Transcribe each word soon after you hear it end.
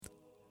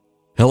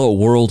Hello,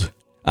 world.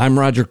 I'm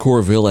Roger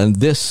Corville, and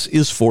this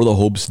is For the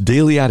Hope's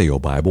Daily Audio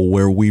Bible,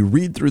 where we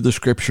read through the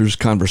Scriptures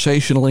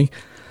conversationally,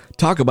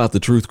 talk about the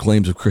truth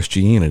claims of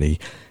Christianity,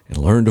 and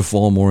learn to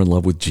fall more in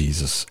love with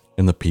Jesus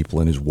and the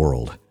people in His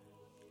world.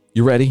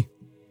 You ready?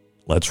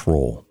 Let's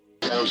roll.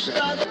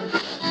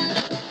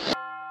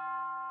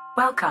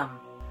 Welcome.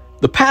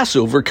 The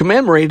Passover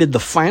commemorated the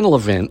final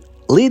event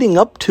leading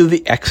up to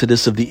the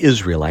exodus of the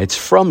Israelites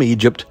from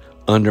Egypt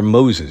under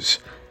Moses.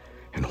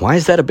 And why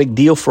is that a big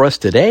deal for us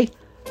today?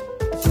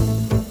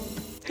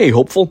 Hey,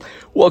 hopeful.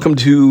 Welcome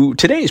to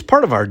today's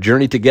part of our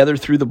journey together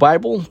through the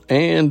Bible,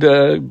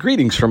 and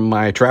greetings from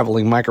my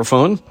traveling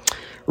microphone,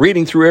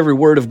 reading through every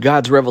word of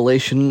God's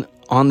revelation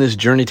on this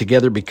journey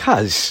together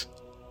because,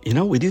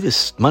 we do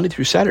this Monday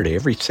through Saturday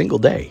every single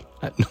day,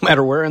 no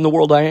matter where in the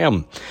world I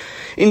am,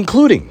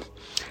 including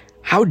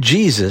how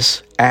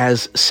Jesus,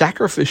 as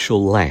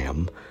sacrificial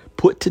lamb,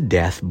 put to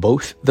death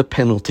both the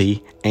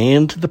penalty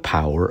and the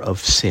power of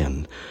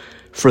sin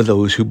for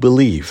those who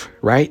believe,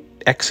 right?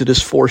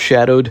 Exodus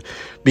foreshadowed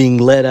being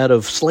led out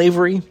of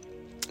slavery,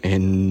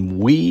 and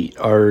we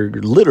are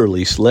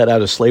literally led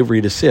out of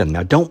slavery to sin.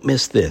 Now, don't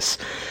miss this,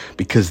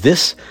 because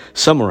this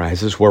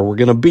summarizes where we're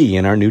going to be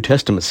in our New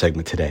Testament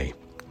segment today.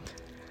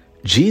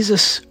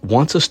 Jesus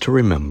wants us to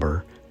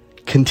remember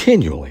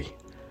continually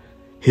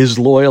His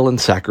loyal and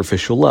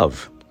sacrificial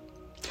love.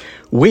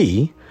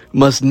 We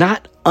must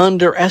not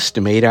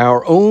underestimate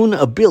our own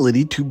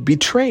ability to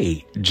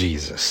betray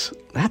Jesus.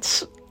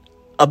 That's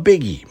a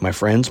biggie, my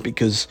friends,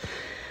 because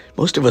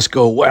most of us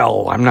go,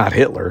 well, I'm not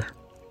Hitler.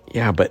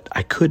 Yeah, but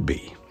I could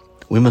be.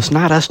 We must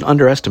not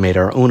underestimate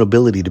our own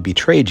ability to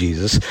betray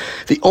Jesus.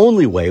 The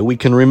only way we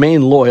can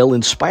remain loyal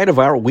in spite of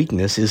our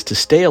weakness is to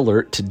stay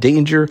alert to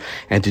danger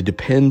and to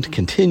depend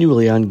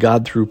continually on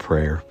God through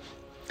prayer.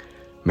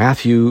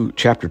 Matthew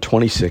chapter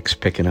 26,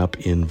 picking up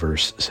in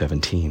verse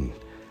 17.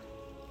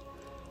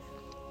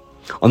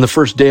 On the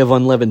first day of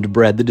unleavened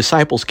bread, the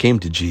disciples came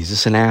to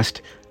Jesus and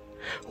asked,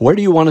 "Where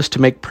do you want us to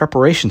make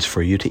preparations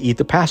for you to eat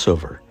the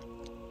Passover?"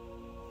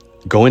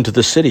 "Go into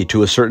the city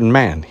to a certain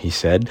man," he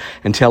said,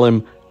 "and tell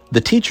him,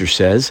 'The teacher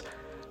says,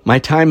 my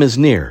time is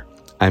near.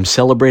 I'm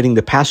celebrating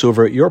the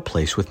Passover at your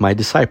place with my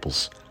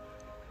disciples.'"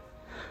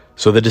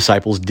 So the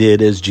disciples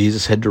did as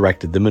Jesus had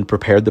directed them and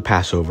prepared the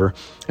Passover.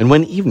 And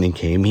when evening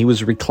came, he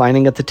was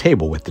reclining at the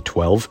table with the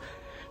 12.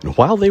 And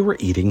while they were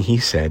eating, he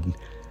said,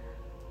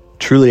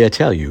 "Truly I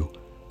tell you,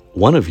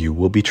 one of you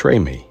will betray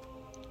me."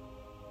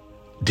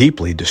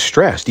 Deeply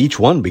distressed, each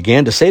one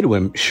began to say to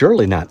him,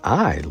 "Surely not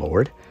I,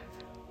 Lord."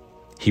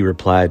 He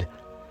replied,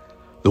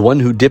 "The one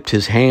who dipped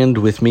his hand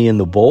with me in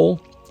the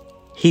bowl,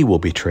 he will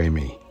betray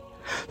me.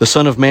 The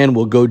Son of Man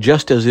will go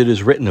just as it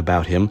is written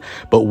about him,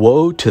 but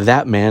woe to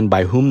that man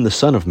by whom the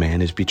Son of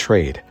Man is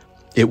betrayed.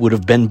 It would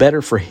have been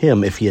better for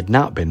him if he had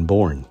not been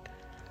born."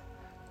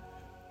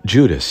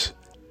 Judas,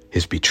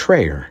 his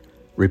betrayer,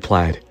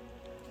 replied,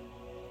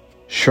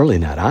 "Surely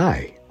not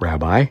I,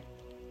 Rabbi."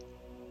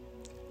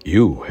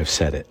 "You have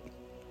said it,"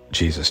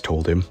 Jesus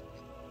told him.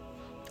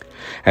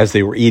 As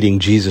they were eating,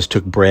 Jesus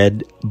took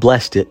bread,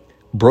 blessed it,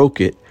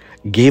 broke it,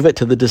 gave it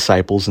to the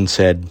disciples, and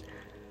said,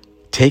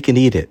 "Take and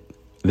eat it.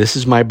 This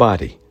is my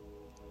body."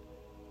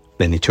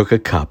 Then he took a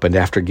cup, and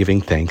after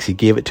giving thanks, he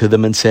gave it to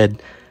them and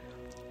said,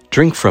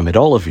 "Drink from it,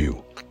 all of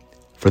you,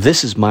 for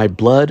this is my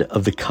blood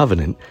of the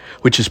covenant,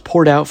 which is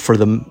poured out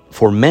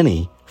for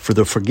many for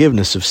the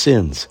forgiveness of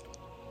sins.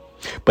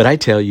 But I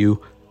tell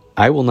you,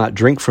 I will not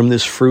drink from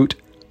this fruit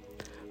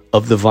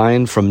of the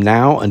vine from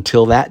now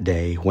until that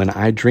day when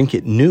I drink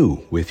it new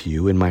with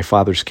you in my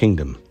Father's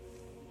kingdom."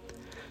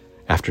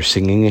 After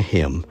singing a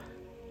hymn,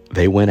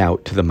 they went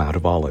out to the Mount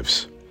of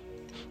Olives.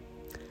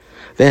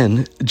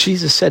 Then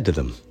Jesus said to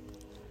them,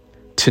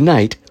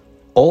 "Tonight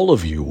all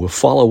of you will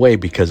fall away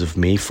because of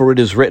me, for it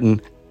is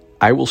written,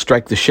 'I will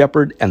strike the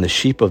shepherd, and the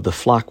sheep of the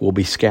flock will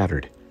be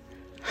scattered.'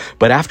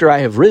 But after I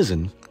have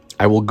risen,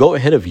 I will go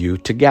ahead of you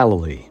to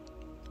Galilee."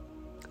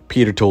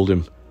 Peter told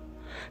him,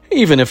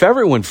 "Even if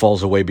everyone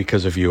falls away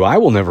because of you, I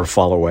will never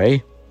fall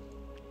away."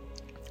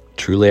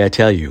 "Truly I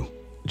tell you,"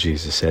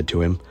 Jesus said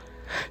to him,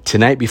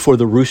 "tonight before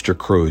the rooster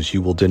crows,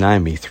 you will deny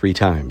me 3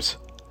 times."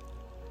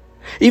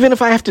 "Even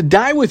if I have to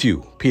die with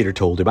you," Peter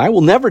told him, "I will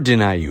never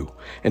deny you."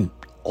 And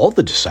all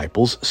the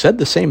disciples said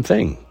the same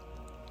thing.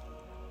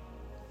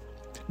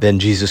 Then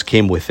Jesus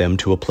came with them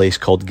to a place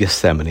called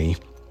Gethsemane,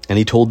 and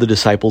he told the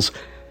disciples,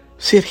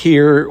 "Sit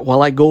here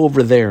while I go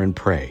over there and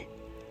pray."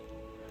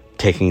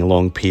 Taking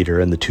along Peter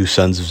and the 2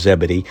 sons of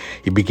Zebedee,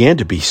 he began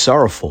to be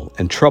sorrowful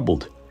and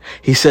troubled.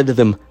 He said to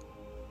them,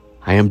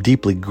 "I am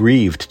deeply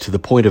grieved to the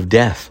point of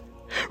death.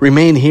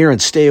 Remain here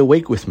and stay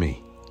awake with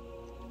me."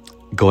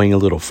 Going a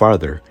little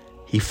farther,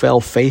 he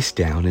fell face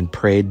down and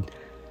prayed,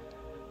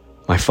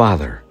 "My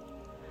Father,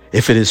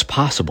 if it is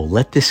possible,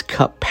 let this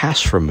cup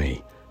pass from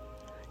me.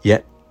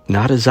 Yet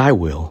not as I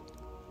will,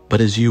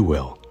 but as you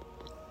will."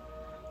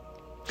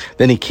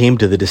 Then he came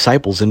to the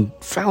disciples and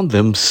found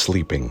them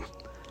sleeping.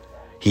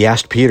 He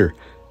asked Peter,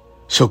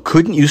 "So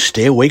couldn't you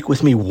stay awake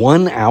with me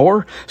 1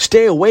 hour?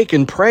 Stay awake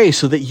and pray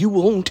so that you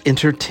won't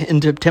enter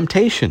into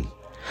temptation.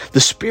 The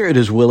spirit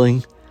is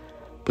willing,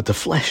 but the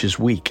flesh is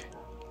weak."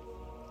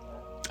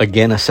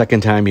 Again, a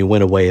second time he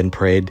went away and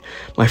prayed,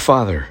 "My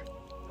Father,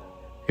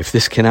 if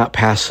this cannot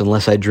pass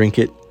unless I drink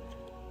it,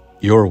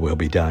 your will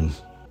be done."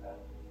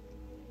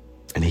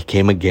 And he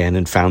came again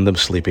and found them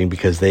sleeping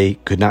because they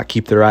could not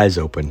keep their eyes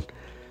open.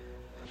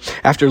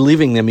 After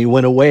leaving them, he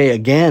went away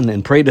again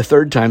and prayed a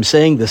third time,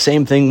 saying the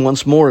same thing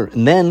once more.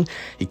 And then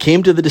he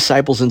came to the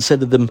disciples and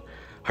said to them,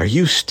 "Are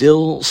you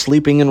still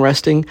sleeping and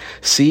resting?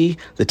 See,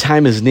 the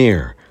time is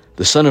near.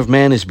 The Son of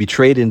Man is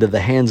betrayed into the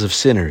hands of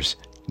sinners.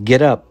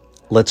 Get up,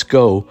 let's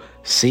go.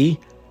 See,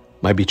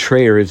 my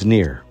betrayer is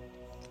near."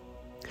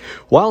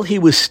 While he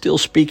was still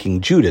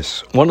speaking,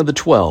 Judas, one of the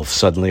 12,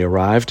 suddenly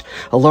arrived.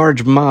 A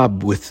large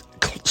mob with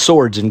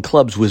swords and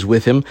clubs was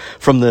with him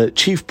from the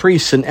chief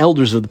priests and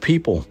elders of the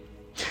people.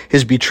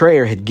 His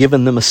betrayer had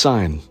given them a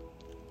sign.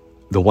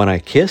 "The one I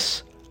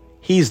kiss,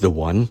 he's the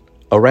one.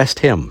 Arrest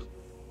him."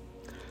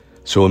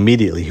 So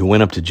immediately he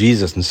went up to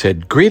Jesus and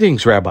said,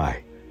 "Greetings, Rabbi,"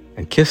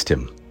 and kissed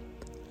him.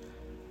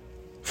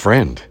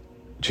 "Friend,"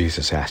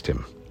 Jesus asked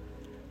him,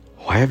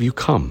 "why have you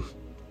come?"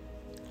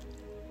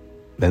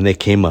 Then they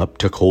came up,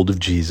 took hold of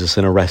Jesus,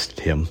 and arrested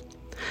him.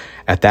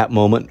 At that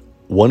moment,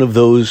 one of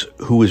those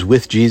who was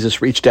with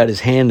Jesus reached out his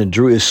hand and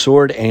drew his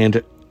sword,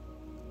 and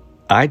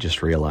I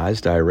just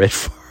realized I read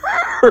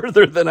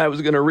further than I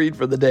was going to read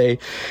for the day,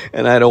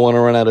 and I don't want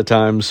to run out of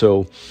time,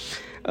 so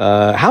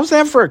how's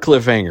that for a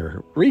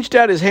cliffhanger? Reached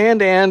out his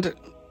hand, and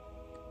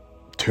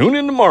tune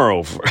in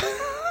tomorrow.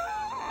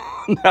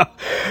 Now,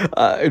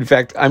 in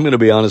fact, I'm going to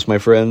be honest, my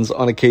friends.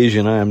 On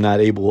occasion, I am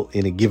not able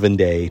in a given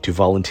day to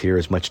volunteer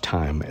as much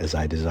time as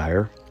I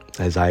desire,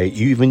 as I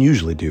even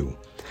usually do.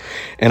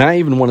 And I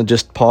even want to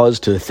just pause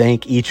to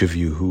thank each of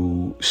you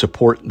who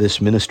support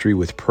this ministry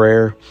with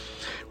prayer,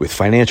 with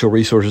financial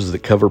resources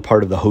that cover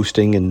part of the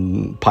hosting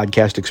and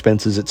podcast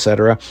expenses,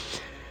 etc.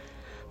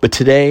 But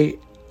today,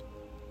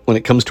 when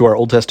it comes to our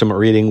Old Testament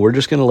reading, we're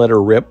just going to let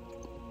her rip.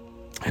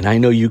 And I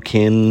know you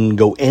can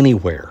go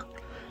anywhere.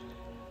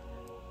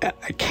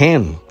 I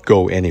can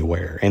go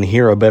anywhere and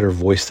hear a better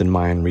voice than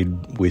mine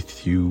read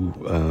with you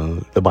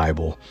the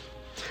Bible,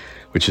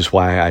 which is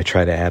why I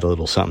try to add a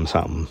little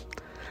something.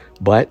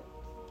 But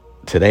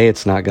today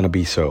it's not going to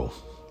be so.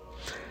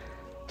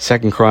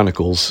 2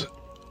 Chronicles,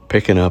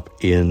 picking up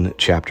in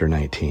chapter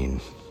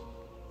 19.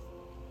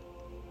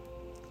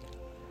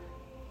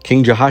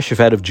 King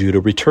Jehoshaphat of Judah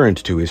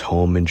returned to his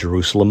home in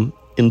Jerusalem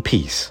in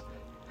peace.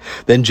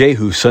 Then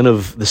Jehu, son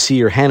of the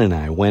seer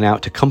Hanani, went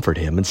out to comfort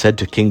him and said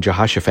to King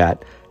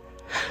Jehoshaphat,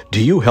 "Do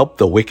you help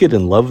the wicked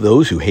and love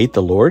those who hate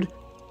the Lord?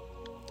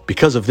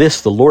 Because of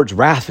this, the Lord's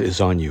wrath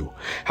is on you.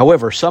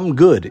 However, some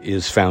good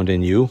is found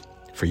in you,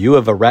 for you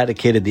have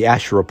eradicated the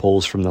Asherah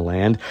poles from the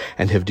land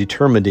and have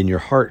determined in your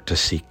heart to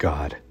seek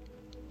God."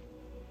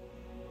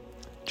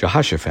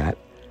 Jehoshaphat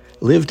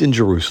lived in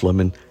Jerusalem,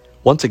 and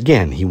once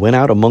again he went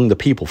out among the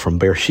people from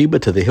Beersheba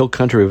to the hill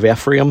country of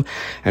Ephraim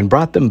and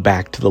brought them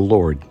back to the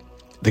Lord,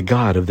 the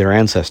God of their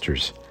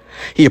ancestors.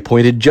 He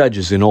appointed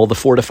judges in all the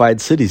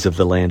fortified cities of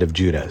the land of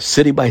Judah,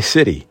 city by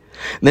city.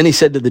 And then he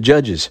said to the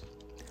judges,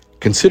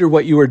 "Consider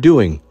what you are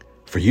doing,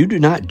 for you do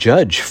not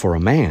judge for a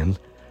man,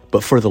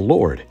 but for the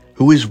Lord,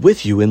 who is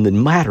with you in the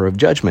matter of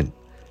judgment.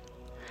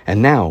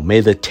 And now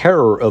may the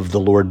terror of the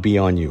Lord be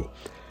on you.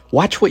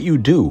 Watch what you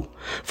do,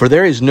 for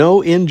there is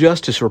no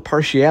injustice or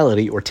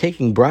partiality or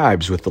taking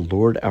bribes with the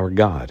Lord our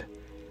God."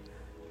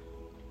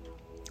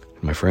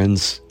 My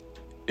friends,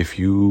 if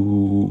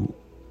you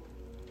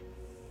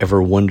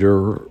ever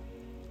wonder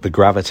the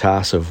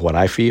gravitas of what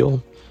I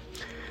feel,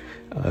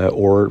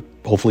 or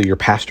hopefully your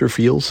pastor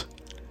feels,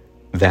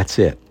 that's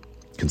it.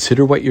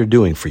 Consider what you're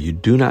doing, for you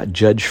do not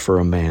judge for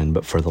a man,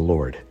 but for the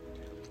Lord.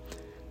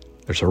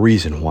 There's a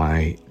reason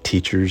why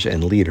teachers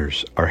and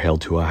leaders are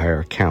held to a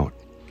higher account.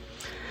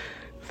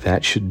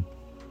 That should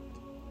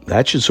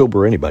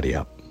sober anybody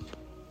up.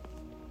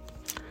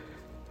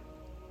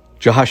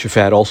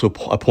 Jehoshaphat also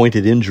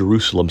appointed in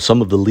Jerusalem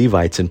some of the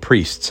Levites and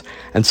priests,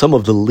 and some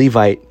of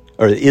the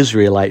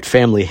Israelite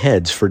family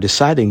heads for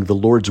deciding the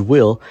Lord's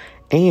will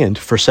and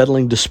for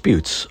settling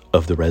disputes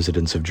of the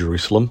residents of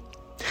Jerusalem.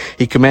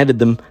 He commanded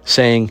them,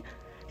 saying,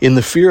 "In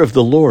the fear of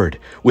the Lord,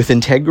 with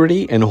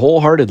integrity and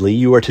wholeheartedly,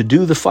 you are to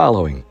do the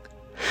following.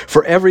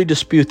 For every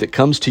dispute that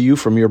comes to you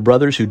from your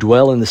brothers who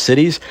dwell in the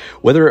cities,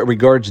 whether it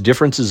regards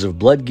differences of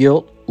blood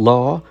guilt,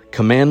 law,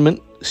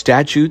 commandment,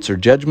 statutes, or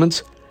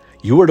judgments,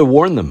 you are to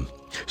warn them,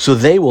 so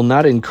they will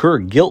not incur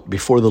guilt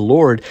before the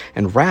Lord,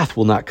 and wrath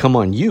will not come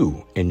on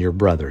you and your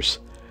brothers.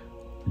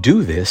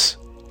 Do this,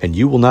 and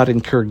you will not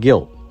incur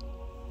guilt.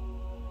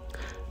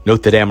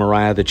 Note that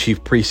Amariah the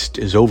chief priest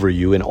is over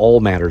you in all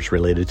matters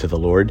related to the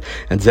Lord,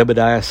 and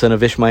Zebediah son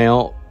of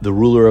Ishmael, the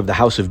ruler of the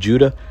house of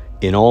Judah,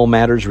 in all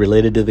matters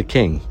related to the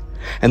king.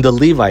 And the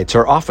Levites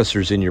are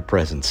officers in your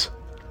presence.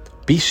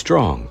 Be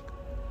strong.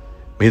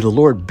 May the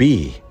Lord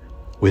be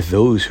with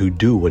those who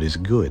do what is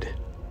good."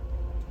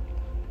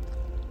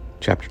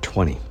 Chapter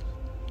 20.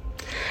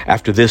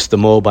 After this, the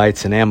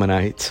Moabites and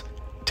Ammonites,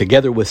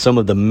 together with some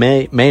of the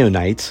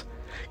Maonites,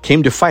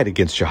 came to fight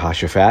against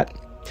Jehoshaphat.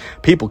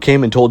 People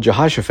came and told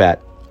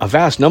Jehoshaphat, "A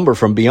vast number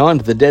from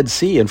beyond the Dead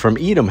Sea and from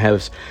Edom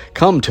has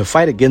come to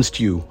fight against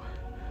you.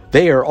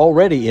 They are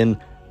already in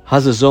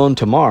Hazazon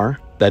Tamar,"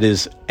 that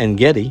is,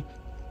 En-Gedi.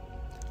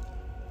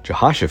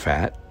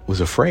 Jehoshaphat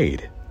was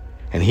afraid,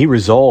 and he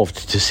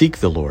resolved to seek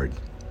the Lord.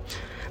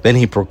 Then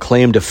he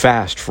proclaimed a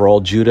fast for all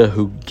Judah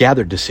who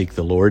gathered to seek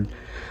the Lord.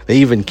 They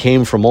even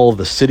came from all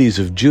the cities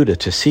of Judah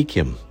to seek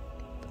him.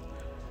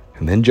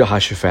 And then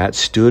Jehoshaphat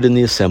stood in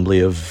the assembly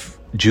of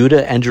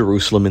Judah and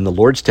Jerusalem in the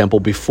Lord's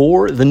temple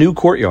before the new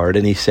courtyard,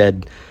 and he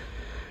said,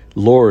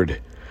 "Lord,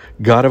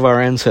 God of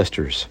our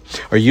ancestors,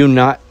 are you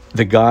not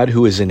the God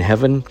who is in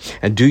heaven?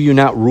 And do you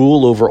not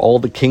rule over all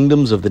the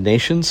kingdoms of the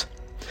nations?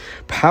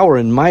 Power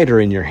and might are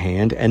in your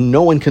hand, and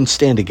no one can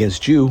stand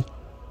against you.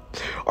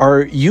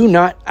 Are you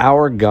not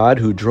our God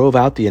who drove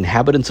out the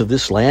inhabitants of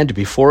this land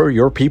before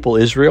your people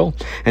Israel,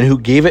 and who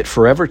gave it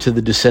forever to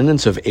the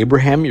descendants of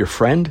Abraham your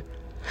friend?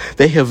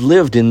 They have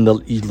lived in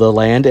the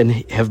land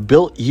and have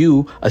built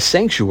you a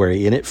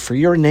sanctuary in it for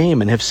your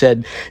name, and have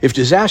said, 'If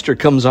disaster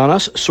comes on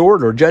us,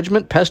 sword or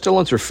judgment,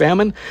 pestilence or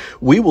famine,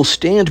 we will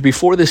stand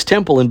before this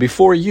temple and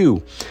before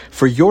you,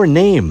 for your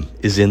name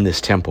is in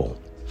this temple.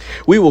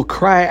 We will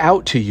cry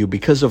out to you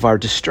because of our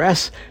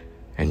distress,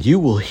 and you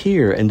will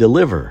hear and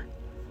deliver.'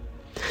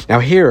 Now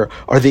here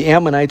are the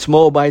Ammonites,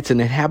 Moabites,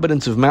 and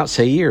inhabitants of Mount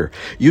Seir.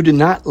 You did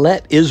not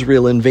let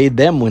Israel invade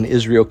them when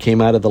Israel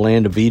came out of the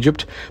land of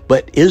Egypt,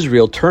 but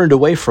Israel turned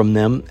away from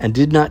them and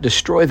did not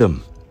destroy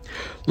them.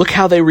 Look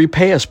how they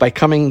repay us by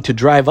coming to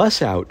drive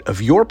us out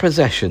of your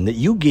possession that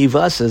you gave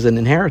us as an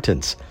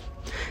inheritance.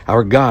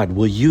 Our God,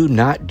 will you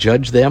not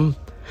judge them?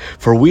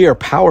 For we are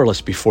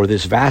powerless before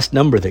this vast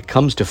number that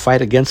comes to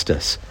fight against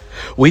us.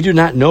 We do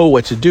not know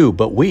what to do,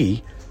 but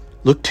we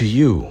look to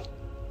you."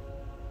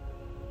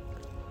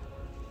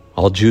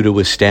 All Judah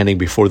was standing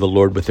before the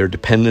Lord with their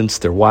dependents,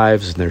 their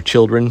wives, and their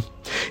children.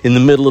 In the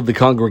middle of the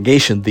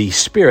congregation, the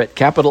Spirit,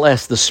 capital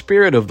S, the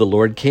Spirit of the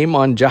Lord came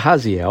on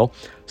Jahaziel,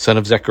 son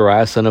of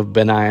Zechariah, son of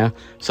Benaiah,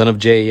 son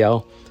of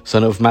Jael,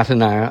 son of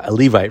Mattaniah, a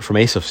Levite from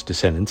Asaph's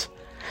descendants.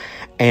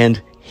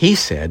 And he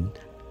said,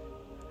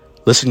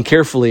 "Listen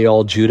carefully,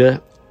 all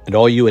Judah, and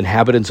all you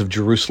inhabitants of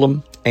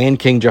Jerusalem, and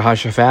King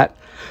Jehoshaphat.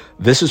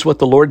 This is what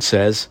the Lord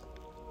says.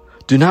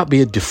 Do not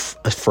be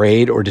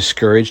afraid or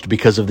discouraged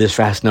because of this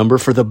vast number,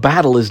 for the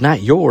battle is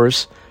not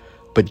yours,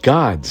 but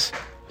God's.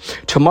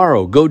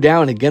 Tomorrow go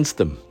down against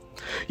them.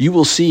 You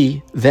will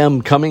see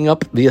them coming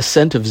up the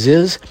ascent of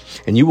Ziz,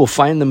 and you will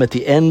find them at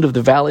the end of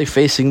the valley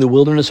facing the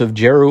wilderness of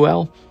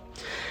Jeruel.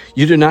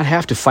 You do not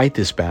have to fight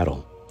this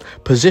battle.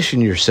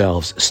 Position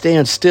yourselves,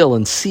 stand still,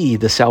 and see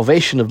the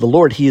salvation of the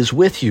Lord. He is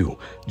with you,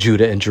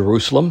 Judah and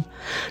Jerusalem.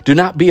 Do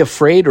not be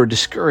afraid or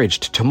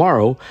discouraged.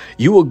 Tomorrow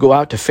you will go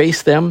out to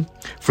face them,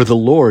 for the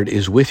Lord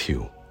is with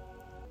you."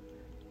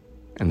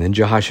 And then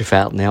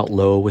Jehoshaphat knelt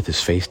low with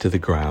his face to the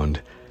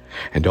ground,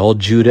 and all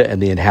Judah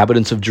and the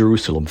inhabitants of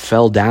Jerusalem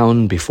fell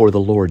down before the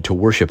Lord to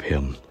worship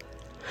him.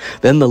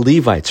 Then the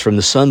Levites from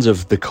the sons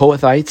of the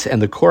Kohathites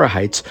and the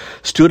Korahites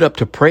stood up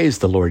to praise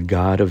the Lord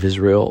God of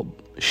Israel,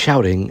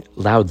 shouting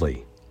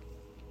loudly.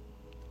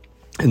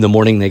 In the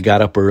morning they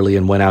got up early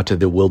and went out to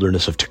the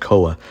wilderness of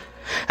Tekoa.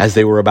 As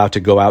they were about to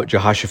go out,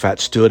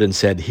 Jehoshaphat stood and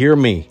said, "Hear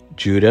me,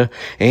 Judah,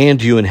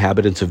 and you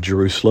inhabitants of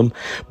Jerusalem.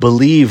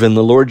 Believe in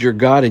the Lord your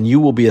God, and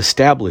you will be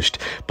established.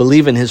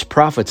 Believe in his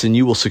prophets, and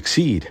you will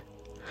succeed."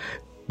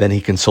 Then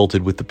he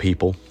consulted with the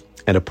people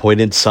and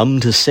appointed some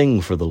to sing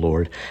for the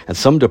Lord, and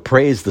some to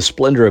praise the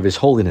splendor of his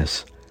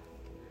holiness.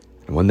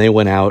 And when they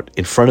went out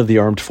in front of the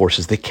armed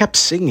forces, they kept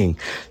singing,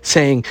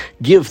 saying,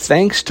 "Give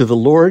thanks to the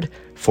Lord,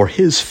 for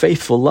his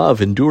faithful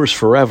love endures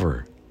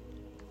forever."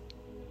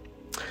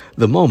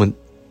 The moment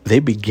they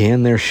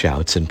began their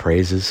shouts and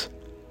praises,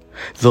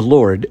 the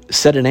Lord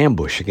set an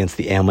ambush against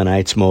the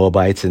Ammonites,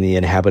 Moabites, and the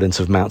inhabitants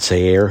of Mount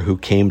Seir who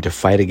came to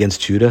fight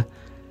against Judah,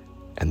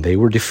 and they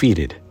were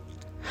defeated.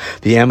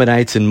 The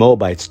Ammonites and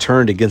Moabites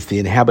turned against the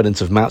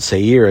inhabitants of Mount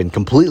Seir and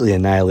completely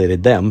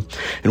annihilated them.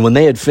 And when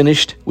they had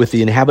finished with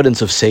the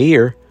inhabitants of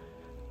Seir,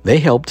 they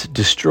helped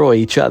destroy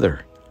each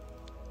other.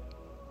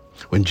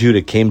 When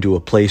Judah came to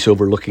a place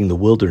overlooking the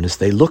wilderness,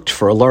 they looked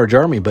for a large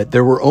army, but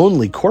there were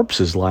only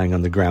corpses lying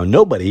on the ground.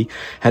 Nobody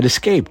had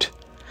escaped.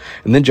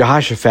 And then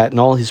Jehoshaphat and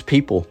all his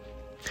people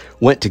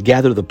went to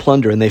gather the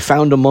plunder, and they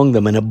found among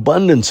them an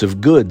abundance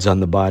of goods on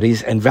the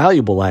bodies and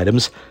valuable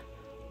items.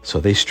 So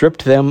they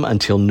stripped them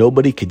until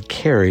nobody could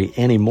carry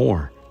any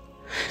more.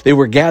 They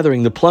were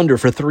gathering the plunder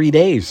for 3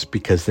 days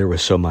because there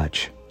was so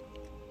much.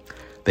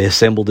 They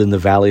assembled in the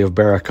valley of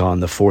Berakah on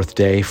the 4th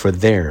day, for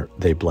there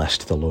they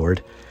blessed the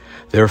Lord.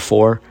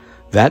 Therefore,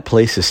 that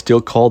place is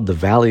still called the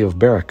Valley of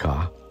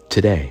Berakah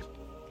today.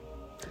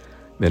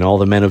 Then all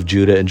the men of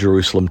Judah and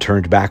Jerusalem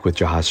turned back with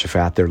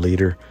Jehoshaphat, their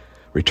leader,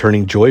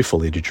 returning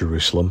joyfully to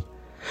Jerusalem,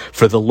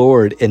 for the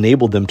Lord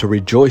enabled them to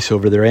rejoice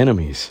over their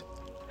enemies.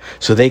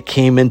 So they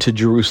came into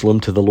Jerusalem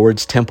to the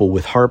Lord's temple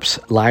with harps,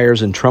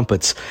 lyres, and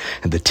trumpets,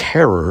 and the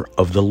terror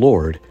of the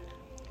Lord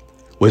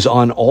was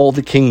on all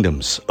the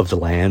kingdoms of the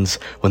lands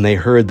when they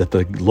heard that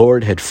the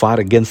Lord had fought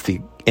against the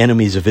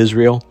enemies of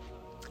Israel.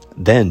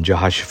 Then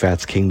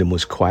Jehoshaphat's kingdom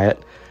was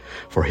quiet,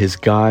 for his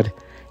God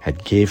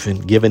had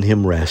given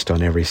him rest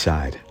on every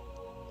side.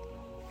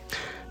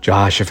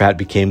 Jehoshaphat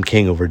became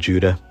king over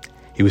Judah.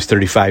 He was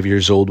 35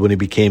 years old when he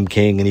became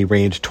king, and he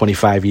reigned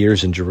 25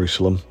 years in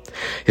Jerusalem.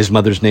 His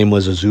mother's name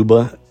was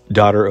Azubah,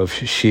 daughter of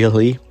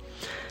Shilhi.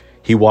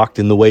 He walked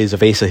in the ways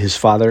of Asa his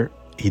father.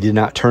 He did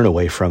not turn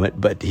away from it,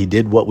 but he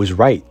did what was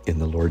right in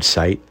the Lord's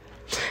sight.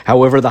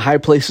 However, the high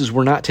places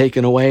were not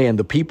taken away, and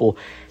the people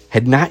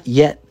had not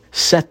yet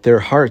set their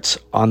hearts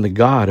on the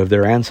God of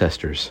their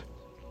ancestors.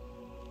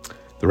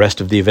 The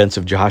rest of the events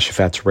of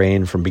Jehoshaphat's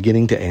reign from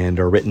beginning to end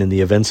are written in the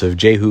events of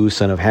Jehu,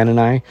 son of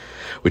Hanani,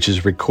 which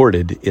is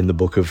recorded in the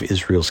book of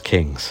Israel's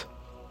kings.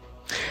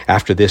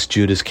 After this,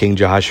 Judah's king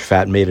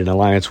Jehoshaphat made an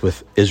alliance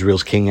with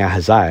Israel's king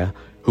Ahaziah,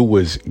 who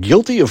was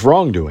guilty of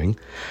wrongdoing.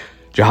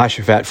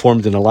 Jehoshaphat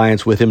formed an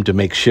alliance with him to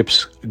make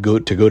ships go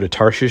to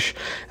Tarshish,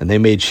 and they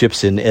made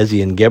ships in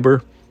Ezion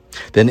Geber.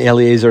 Then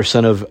Eleazar,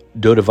 son of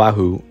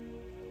Dodavahu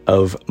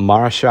of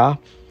Marashah,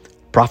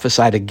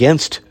 prophesied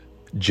against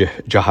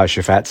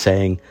Jehoshaphat,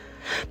 saying,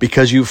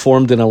 "Because you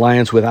formed an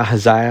alliance with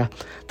Ahaziah,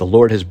 the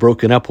Lord has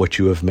broken up what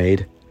you have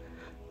made."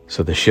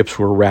 So the ships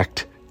were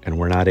wrecked and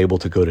were not able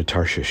to go to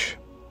Tarshish.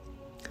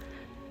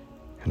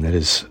 And that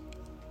is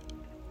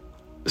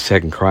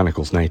 2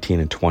 Chronicles 19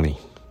 and 20.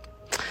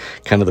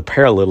 Kind of the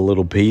parallel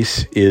little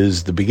piece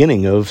is the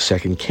beginning of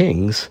 2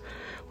 Kings,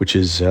 which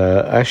is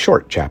a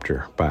short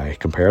chapter by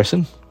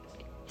comparison.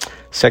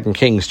 2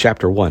 Kings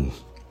chapter 1.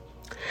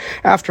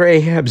 After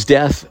Ahab's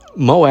death,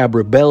 Moab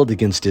rebelled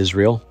against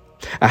Israel.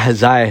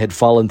 Ahaziah had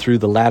fallen through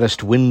the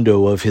latticed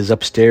window of his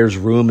upstairs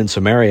room in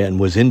Samaria and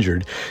was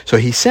injured. So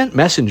he sent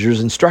messengers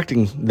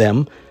instructing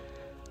them,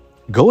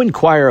 "Go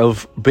inquire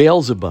of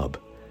Beelzebub,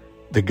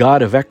 the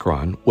god of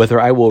Ekron, whether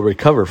I will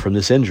recover from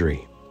this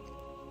injury."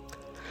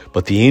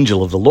 But the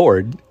angel of the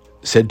Lord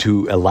said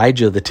to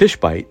Elijah the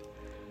Tishbite,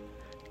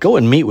 "Go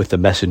and meet with the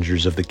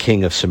messengers of the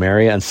king of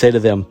Samaria and say to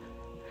them,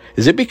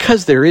 'Is it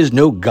because there is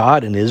no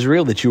God in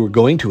Israel that you are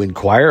going to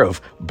inquire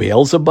of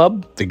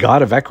Beelzebub, the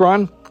god of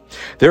Ekron?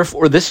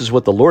 Therefore this is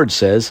what the Lord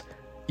says,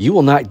 you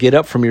will not get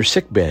up from your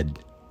sickbed.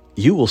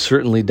 You will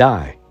certainly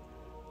die.'"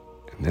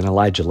 And then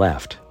Elijah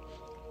left.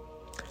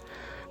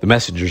 The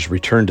messengers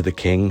returned to the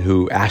king,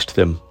 who asked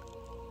them,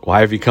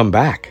 "Why have you come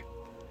back?"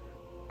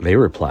 They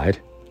replied,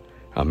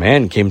 "A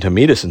man came to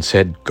meet us and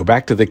said, 'Go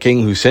back to the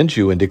king who sent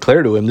you and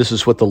declare to him, this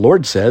is what the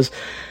Lord says.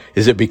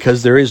 Is it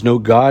because there is no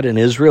God in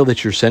Israel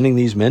that you're sending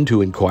these men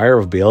to inquire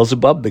of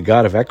Beelzebub, the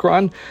god of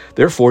Ekron?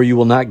 Therefore you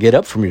will not get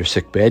up from your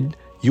sickbed.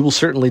 You will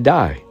certainly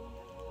die.'"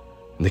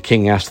 And the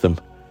king asked them,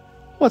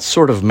 "What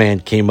sort of man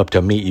came up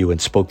to meet you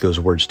and spoke those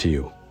words to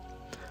you?"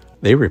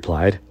 They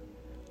replied,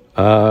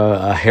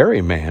 "A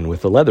hairy man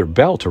with a leather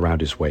belt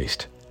around his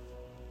waist."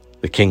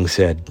 The king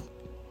said,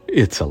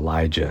 "It's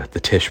Elijah the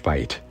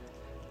Tishbite."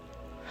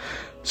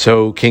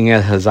 So King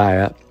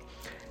Ahaziah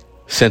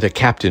sent a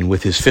captain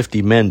with his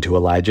 50 men to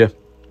Elijah.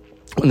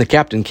 When the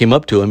captain came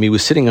up to him, he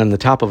was sitting on the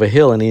top of a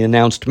hill, and he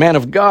announced, "Man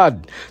of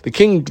God, the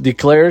king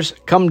declares,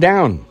 come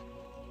down."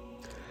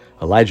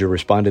 Elijah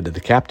responded to the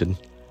captain,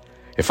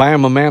 "If I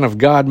am a man of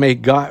God, may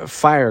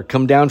fire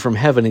come down from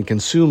heaven and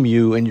consume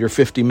you and your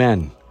 50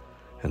 men."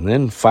 And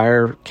then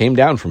fire came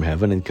down from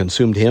heaven and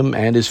consumed him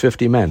and his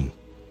 50 men.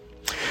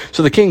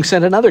 So the king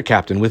sent another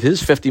captain with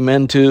his 50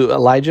 men to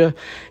Elijah,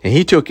 and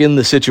he took in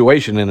the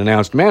situation and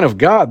announced, "Man of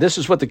God, this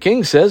is what the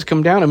king says,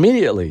 come down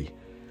immediately."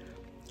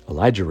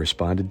 Elijah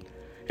responded,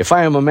 "If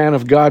I am a man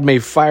of God, may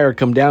fire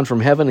come down from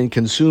heaven and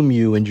consume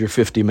you and your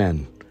 50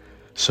 men."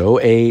 So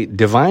a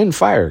divine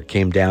fire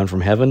came down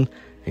from heaven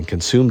and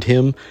consumed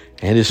him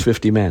and his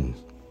 50 men.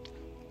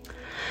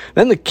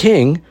 Then the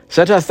king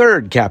sent a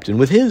third captain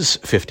with his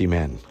 50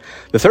 men.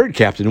 The third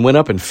captain went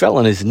up and fell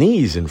on his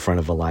knees in front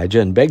of Elijah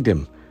and begged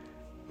him,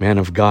 "Man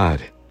of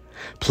God,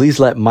 please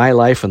let my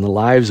life and the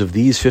lives of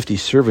these 50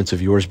 servants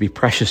of yours be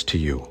precious to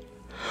you.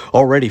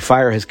 Already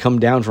fire has come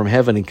down from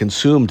heaven and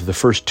consumed the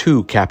first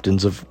 2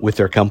 captains with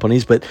their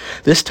companies, but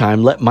this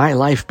time let my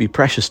life be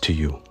precious to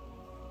you."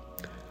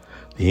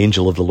 The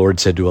angel of the Lord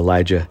said to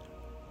Elijah,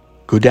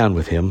 "Go down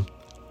with him.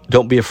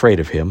 Don't be afraid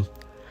of him."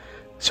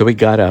 So he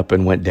got up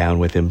and went down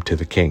with him to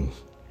the king.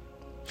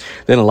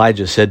 Then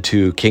Elijah said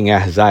to King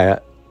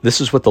Ahaziah, "This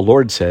is what the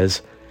Lord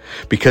says.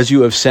 Because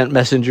you have sent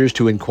messengers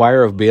to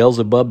inquire of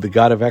Beelzebub, the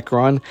god of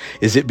Ekron,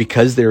 is it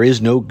because there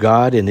is no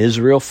God in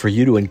Israel for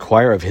you to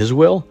inquire of his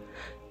will?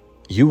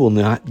 You will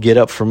not get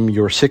up from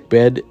your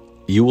sickbed.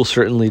 You will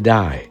certainly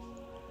die."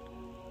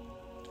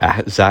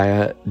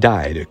 Ahaziah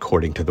died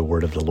according to the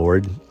word of the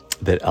Lord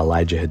that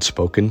Elijah had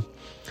spoken.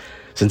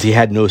 Since he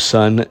had no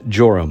son,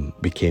 Joram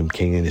became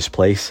king in his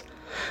place.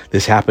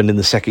 This happened in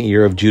the 2nd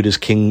year of Judah's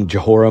king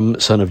Jehoram,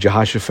 son of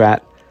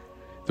Jehoshaphat.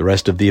 The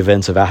rest of the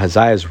events of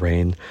Ahaziah's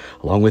reign,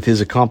 along with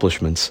his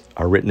accomplishments,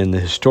 are written in the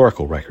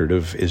historical record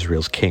of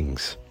Israel's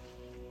kings.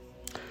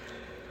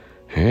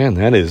 And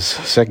that is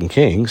 2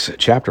 Kings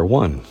chapter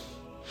 1.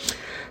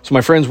 So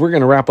my friends, we're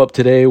going to wrap up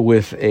today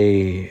with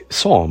a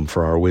psalm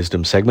for our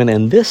wisdom segment.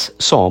 And this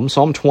psalm,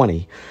 Psalm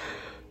 20,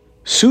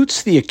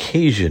 suits the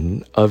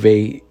occasion of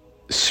a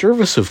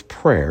service of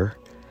prayer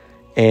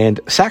and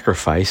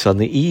sacrifice on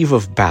the eve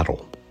of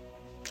battle.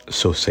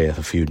 So saith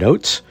a few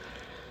notes.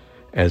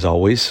 As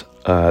always,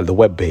 the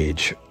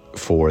webpage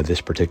for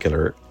this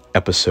particular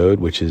episode,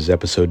 which is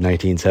episode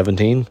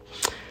 1917,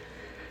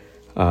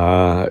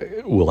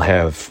 will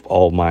have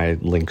all my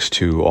links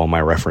to all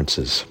my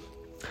references.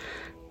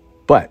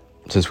 But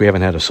since we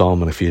haven't had a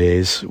psalm in a few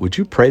days, would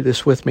you pray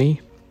this with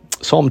me?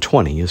 Psalm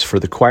 20 is for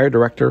the choir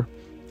director,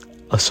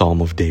 a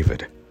psalm of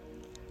David.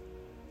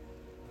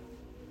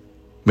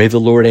 May the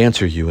Lord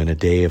answer you in a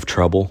day of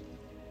trouble.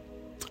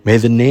 May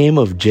the name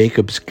of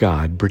Jacob's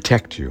God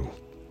protect you.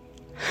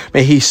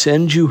 May he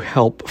send you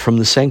help from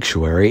the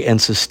sanctuary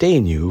and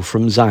sustain you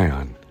from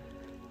Zion.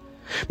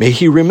 May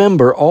he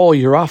remember all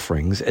your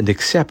offerings and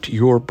accept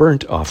your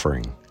burnt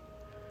offering.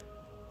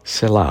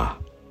 Selah.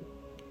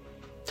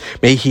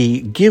 May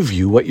he give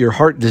you what your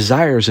heart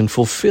desires and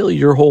fulfill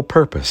your whole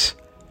purpose.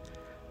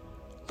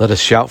 Let us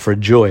shout for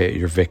joy at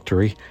your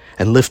victory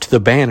and lift the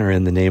banner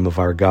in the name of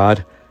our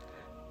God.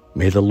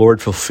 May the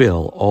Lord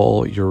fulfill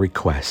all your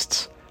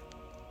requests.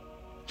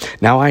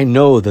 Now I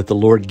know that the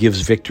Lord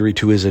gives victory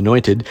to his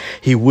anointed.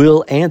 He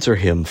will answer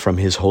him from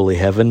his holy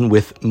heaven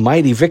with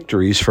mighty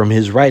victories from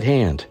his right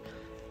hand.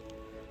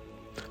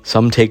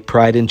 Some take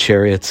pride in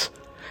chariots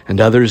and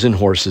others in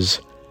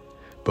horses,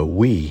 but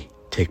we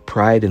take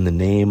pride in the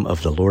name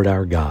of the Lord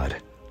our God.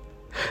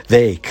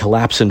 They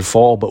collapse and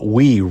fall, but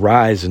we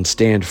rise and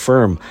stand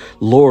firm.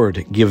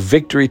 Lord, give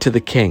victory to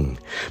the King.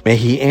 May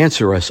he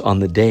answer us on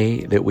the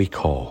day that we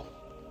call.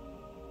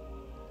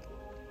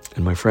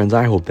 And my friends,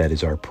 I hope that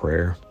is our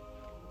prayer.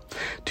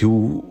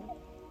 Do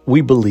we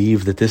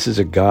believe that this is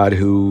a God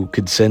who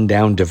could send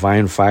down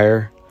divine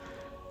fire?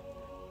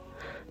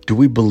 Do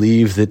we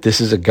believe that this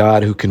is a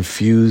God who could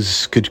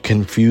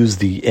confuse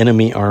the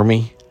enemy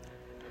army?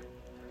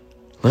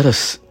 Let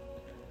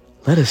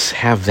us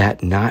have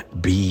that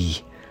not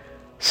be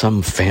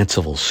some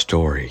fanciful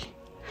story.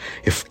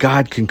 If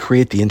God can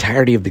create the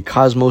entirety of the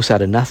cosmos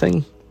out of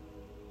nothing,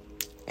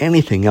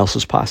 anything else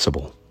is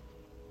possible.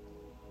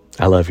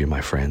 I love you,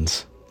 my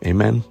friends.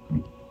 Amen.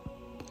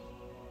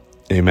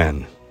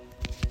 Amen.